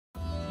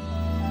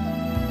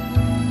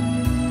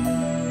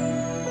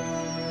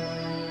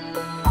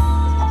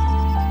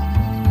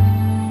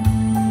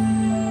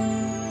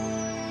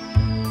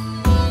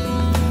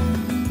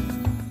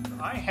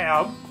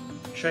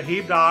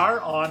Subhash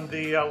Dhar on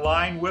the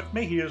line with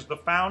me. He is the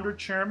founder,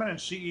 chairman, and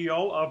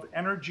CEO of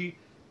Energy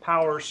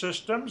Power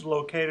Systems,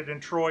 located in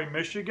Troy,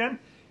 Michigan.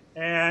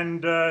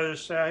 And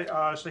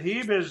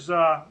Sahib is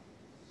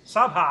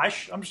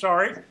Subhash. I'm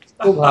sorry,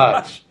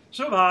 Subhash.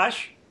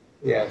 Subhash.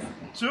 Yes.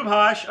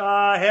 Subhash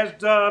has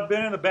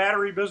been in the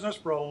battery business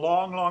for a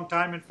long, long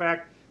time. In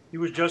fact, he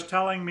was just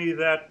telling me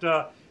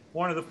that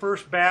one of the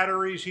first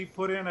batteries he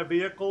put in a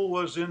vehicle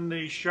was in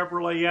the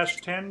Chevrolet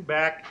S10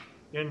 back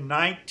in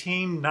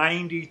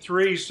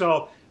 1993.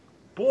 So,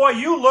 boy,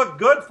 you look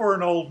good for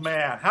an old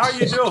man. How are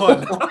you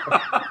doing?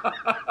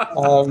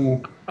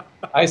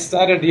 I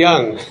started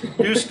young.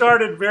 You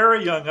started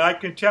very young, I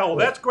can tell. Well,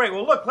 that's great.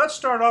 Well, look, let's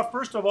start off,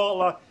 first of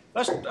all,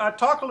 let's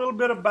talk a little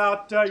bit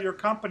about your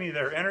company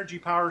there, Energy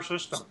Power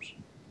Systems.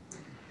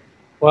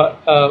 Well,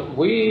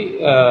 we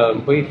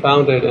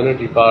founded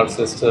Energy Power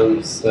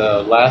Systems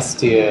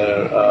last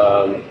year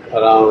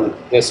around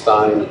this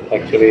time.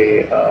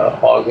 Actually,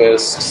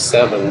 August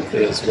 7th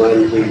is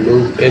when we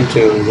moved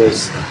into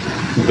this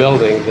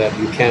building that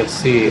you can't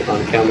see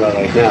on camera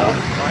right now.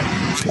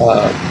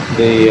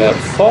 The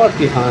thought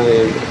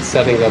behind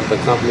setting up the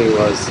company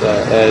was,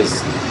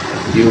 as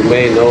you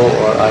may know,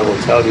 or I will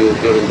tell you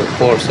during the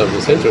course of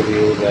this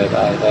interview, that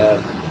I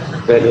have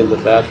been in the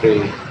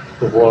battery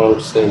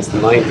world since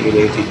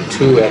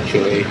 1982,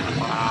 actually.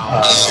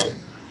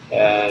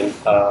 And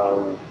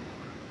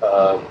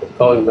the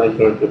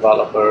co-inventor,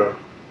 developer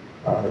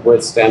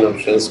with Stan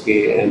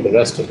Olshinsky and the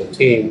rest of the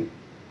team,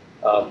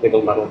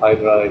 nickel metal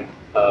hydride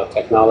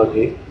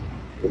technology,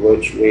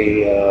 which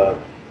we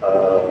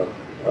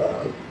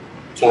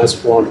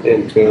transformed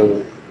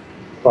into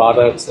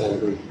products,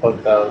 and we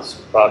put those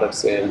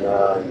products in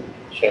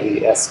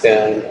Chevy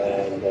S10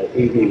 and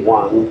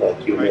EV1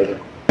 that you may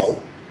recall.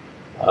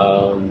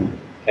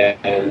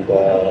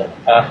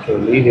 After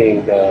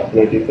leaving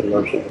energy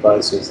conversion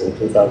devices in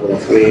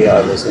 2003,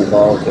 I was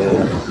involved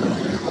in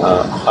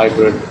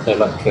hybrid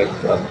electric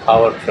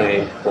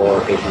powertrain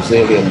for a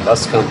Brazilian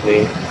bus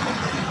company.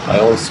 I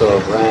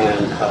also ran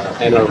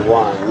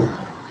NR1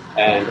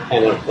 and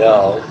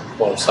NRDEL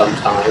for some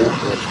time,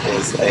 which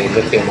is a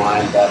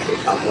lithium-ion battery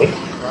company.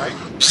 Right.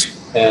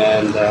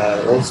 And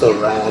also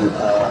ran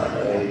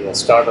a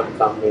startup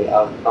company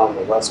out on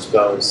the West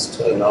Coast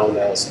known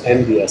as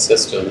NVIA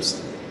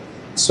Systems.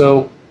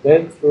 So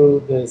went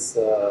through this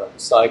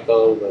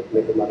cycle with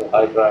nickel metal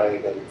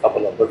hydride and a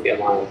couple of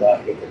lithium-ion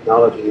battery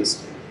technologies.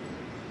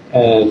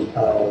 And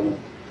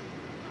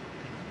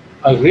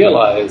I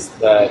realized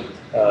that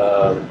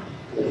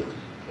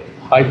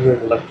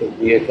hybrid electric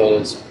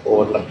vehicles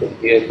or electric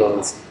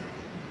vehicles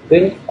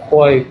didn't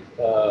quite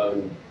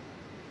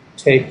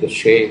take the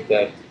shape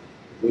that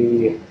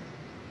we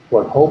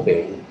were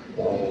hoping,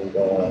 and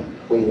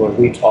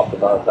we talked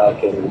about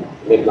back in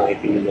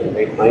mid-90s and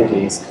late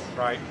 90s.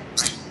 Right.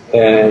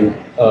 And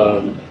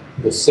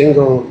the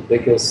single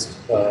biggest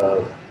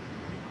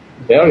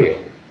barrier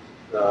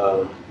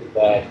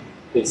that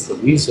is the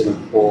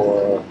reason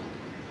for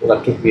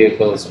electric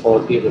vehicles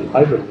or even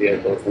hybrid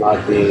vehicles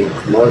not being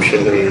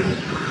commercially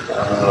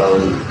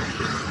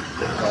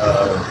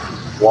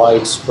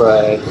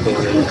widespread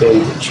and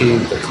didn't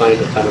achieve the kind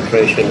of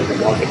penetration in the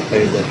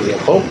marketplace that we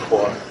have hoped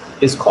for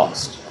is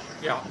cost.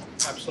 Yeah,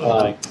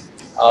 absolutely.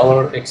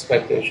 Our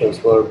expectations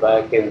were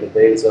back in the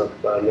days of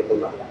nickel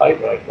metal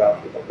hydride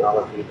battery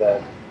technology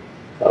that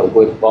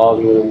with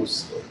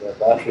volumes, the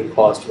battery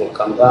cost will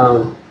come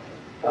down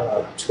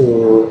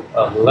to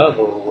a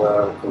level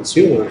where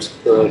consumers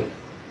could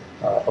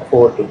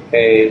afford to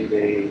pay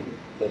the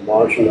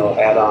marginal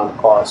add-on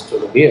cost to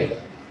the vehicle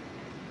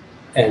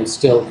and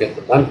still get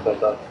the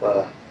benefit of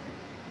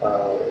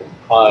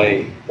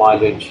high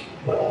mileage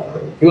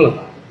fuel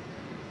economy.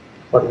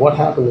 But what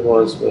happened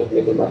was with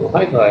nickel metal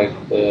hydride,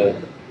 the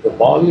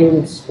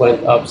volumes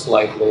went up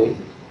slightly.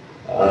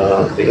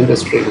 The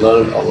industry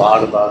learned a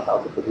lot about how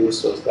to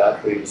produce those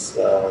batteries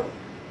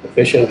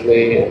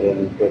efficiently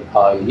and with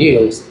high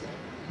yields.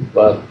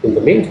 But in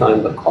the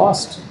meantime, the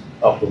cost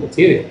of the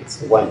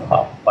materials went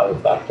up by a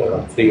factor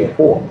of 3 or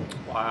 4.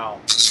 Wow.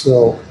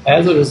 So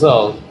as a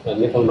result, the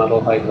nickel metal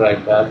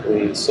hydride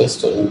battery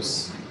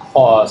systems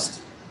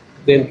cost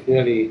didn't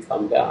really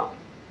come down.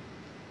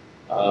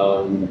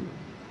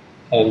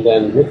 And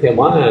then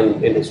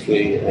lithium-ion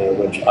industry,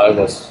 which I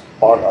was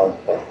part of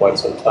for quite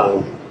some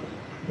time,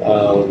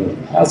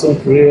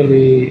 hasn't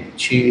really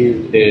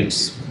achieved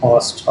its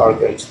cost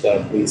targets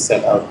that we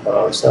set out for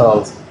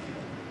ourselves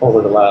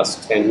over the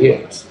last 10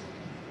 years.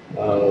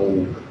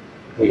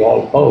 We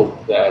all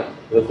hope that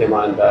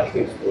lithium-ion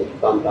batteries would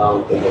come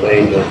down in the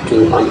range of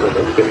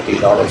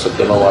 $250 a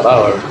kilowatt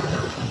hour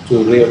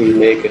to really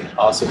make it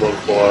possible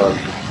for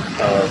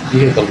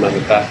vehicle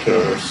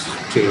manufacturers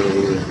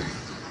to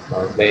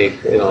make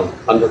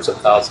hundreds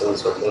of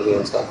thousands or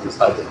millions of these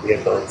hybrid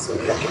vehicles and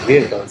electric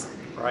vehicles.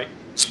 Right.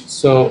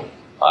 So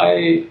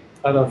I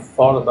kind of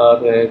thought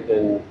about it,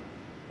 and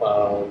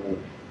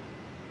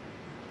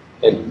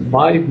in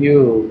my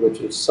view, which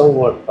is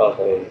somewhat of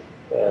a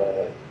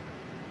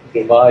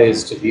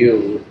revised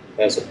view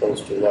as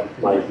opposed to what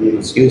my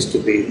views used to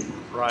be,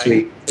 Right. 2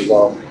 years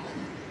ago,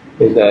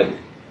 is that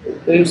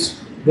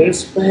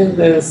there's been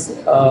this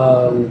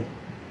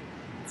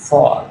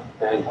thought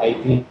and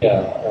idea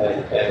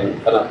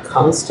and kind of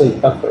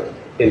constant effort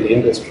in the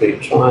industry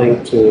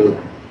trying to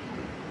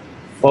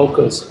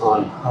focus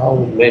on how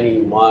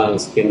many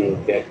miles can you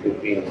get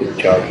between two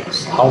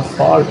charges, how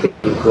far can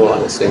you go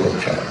on a single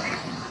charge.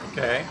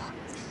 Okay.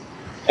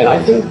 And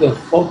I think the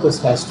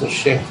focus has to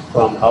shift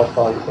from how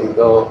far you can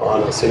go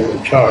on a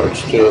single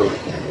charge to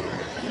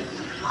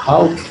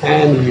how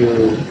can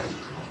you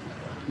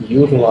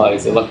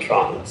utilize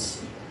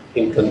electrons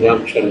in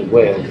conjunction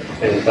with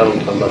an internal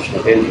combustion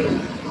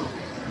engine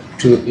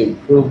to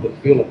improve the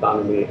fuel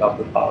economy of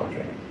the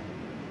powertrain,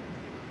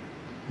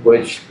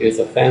 which is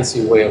a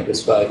fancy way of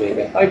describing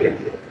a hybrid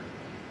vehicle.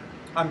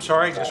 I'm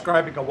sorry,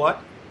 describing a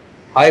what?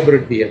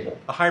 Hybrid vehicle.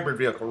 A hybrid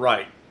vehicle,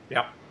 right.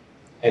 Yeah.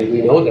 And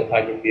we know that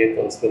hybrid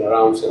vehicles have been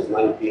around since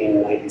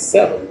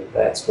 1997.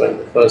 That's when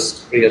the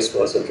first Prius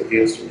was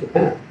introduced in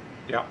Japan.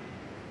 Yeah.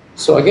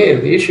 So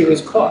again, the issue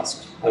is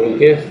cost. I mean,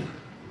 if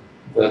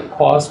the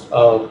cost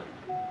of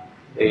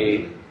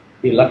the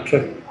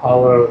electric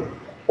power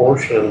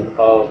portion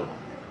of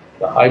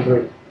the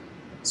hybrid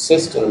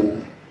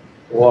system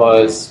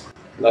was,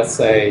 let's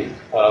say,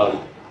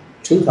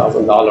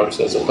 $2,000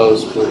 as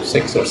opposed to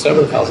 $6,000 or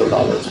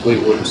 $7,000, we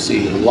would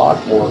see a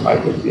lot more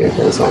hybrid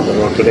vehicles on the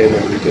road today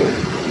than we do.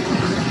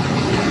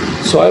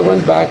 So I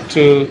went back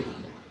to,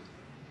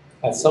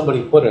 as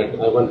somebody put it,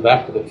 I went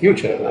back to the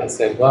future and I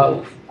said,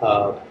 well,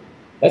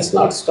 let's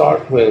not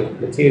start with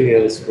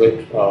materials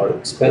which are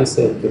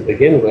expensive to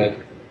begin with,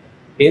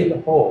 in the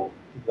hope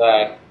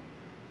that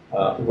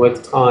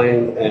with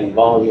time and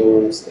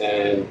volumes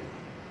and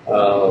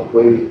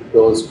when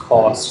those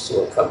costs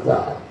will come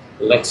down.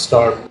 Let's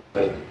start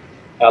with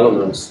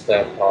elements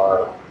that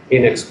are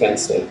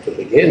inexpensive to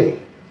begin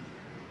with.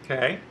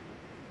 Okay.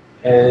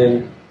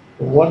 And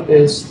what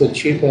is the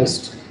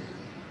cheapest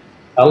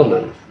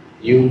element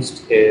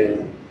used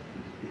in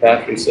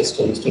battery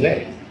systems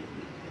today?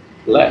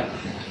 Lead.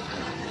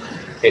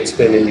 It's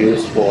been in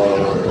use for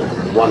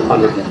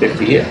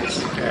 150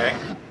 years. Okay.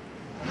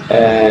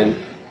 And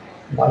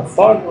my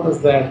thought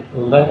was that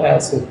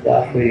lead-acid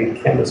battery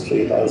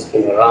chemistry has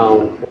been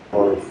around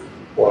for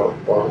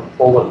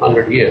over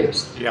 100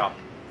 years. Yeah.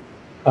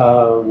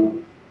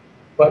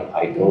 But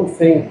I don't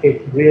think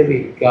it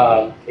really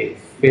got a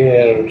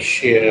fair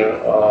share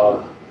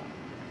of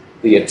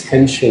the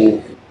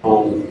attention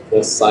from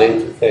the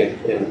scientific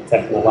and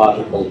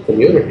technological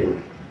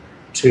community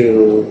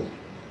to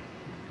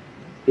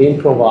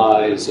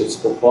improvise its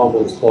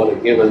performance for a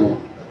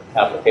given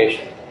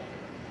application.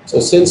 So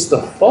since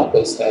the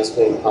focus has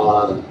been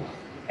on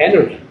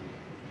energy,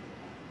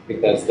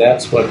 because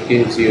that's what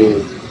gives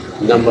you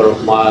number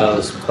of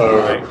miles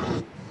per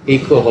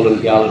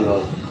equivalent gallon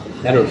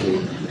of energy,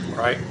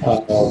 Right.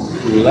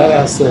 lead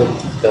acid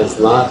does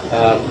not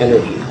have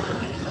energy,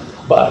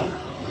 but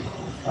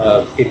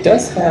it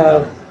does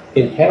have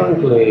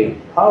inherently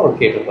power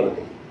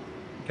capability.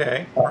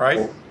 Okay.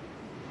 Right.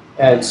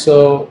 And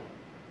so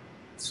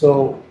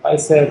I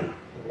said,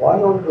 why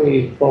don't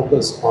we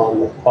focus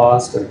on the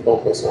cost and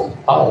focus on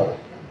power?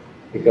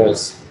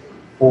 Because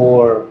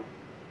for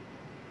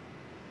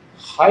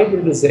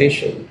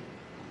hybridization,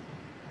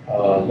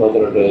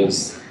 whether it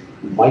is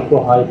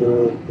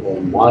microhybrid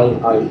or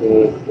mild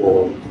hybrid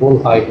or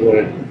full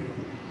hybrid,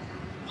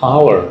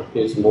 power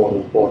is more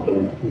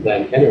important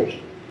than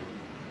energy.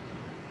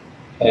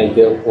 And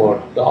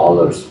therefore,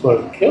 dollars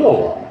per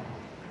kilowatt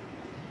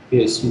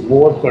is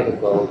more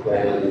critical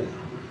than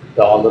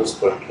dollars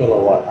per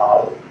kilowatt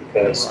hour.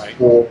 Because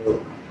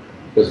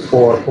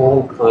for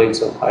all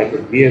kinds of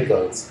hybrid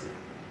vehicles,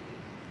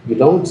 you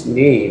don't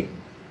need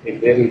a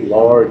very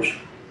large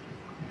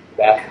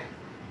battery.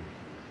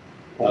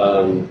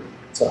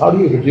 So how do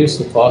you reduce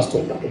the cost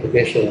of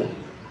electrification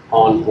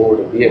on board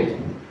a vehicle?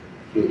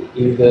 You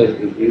either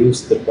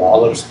reduce the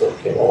dollars per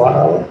kilowatt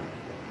hour,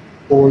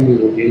 or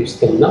you reduce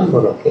the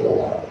number of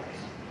kilowatt hours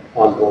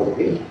on board a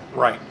vehicle.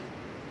 Right.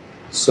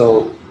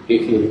 So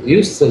if you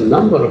reduce the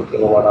number of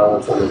kilowatt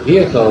hours on a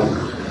vehicle,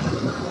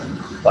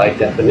 by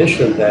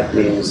definition, that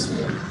means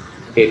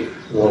it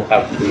will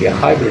have to be a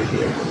hybrid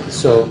vehicle.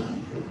 So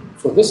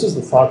this is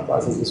the thought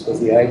process. This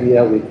was the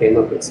idea. We came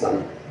up with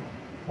some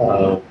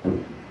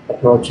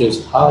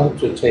approaches how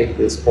to take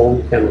this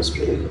old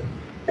chemistry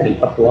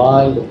and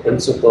apply the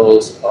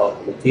principles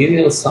of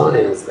material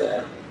science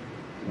that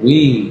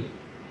we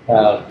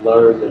have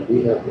learned and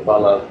we have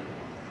developed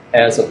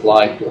as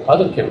applied to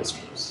other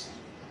chemistries.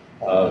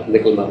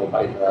 Nickel metal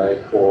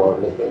hydride or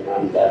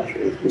lithium-ion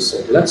batteries. We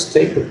said, let's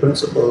take the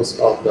principles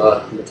of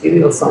the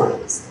material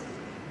science,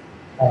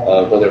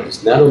 whether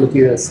it's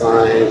nanomaterial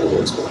science,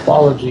 or it's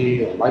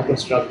morphology, or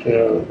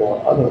microstructure,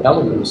 or other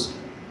elements,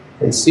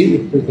 and see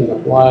if we can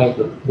apply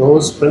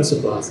those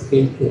principles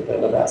into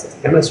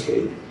lead-acid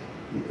chemistry,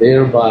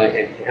 thereby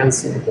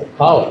enhancing the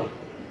power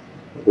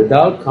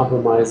without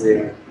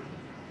compromising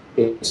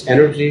its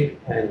energy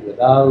and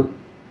without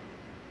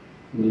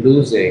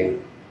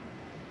losing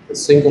the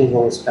single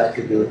most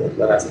attribute of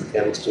lead-acid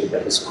chemistry,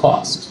 that is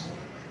cost.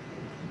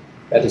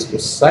 that is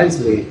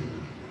precisely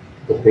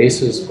the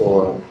basis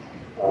for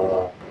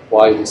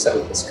why we set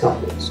up this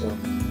company.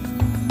 So.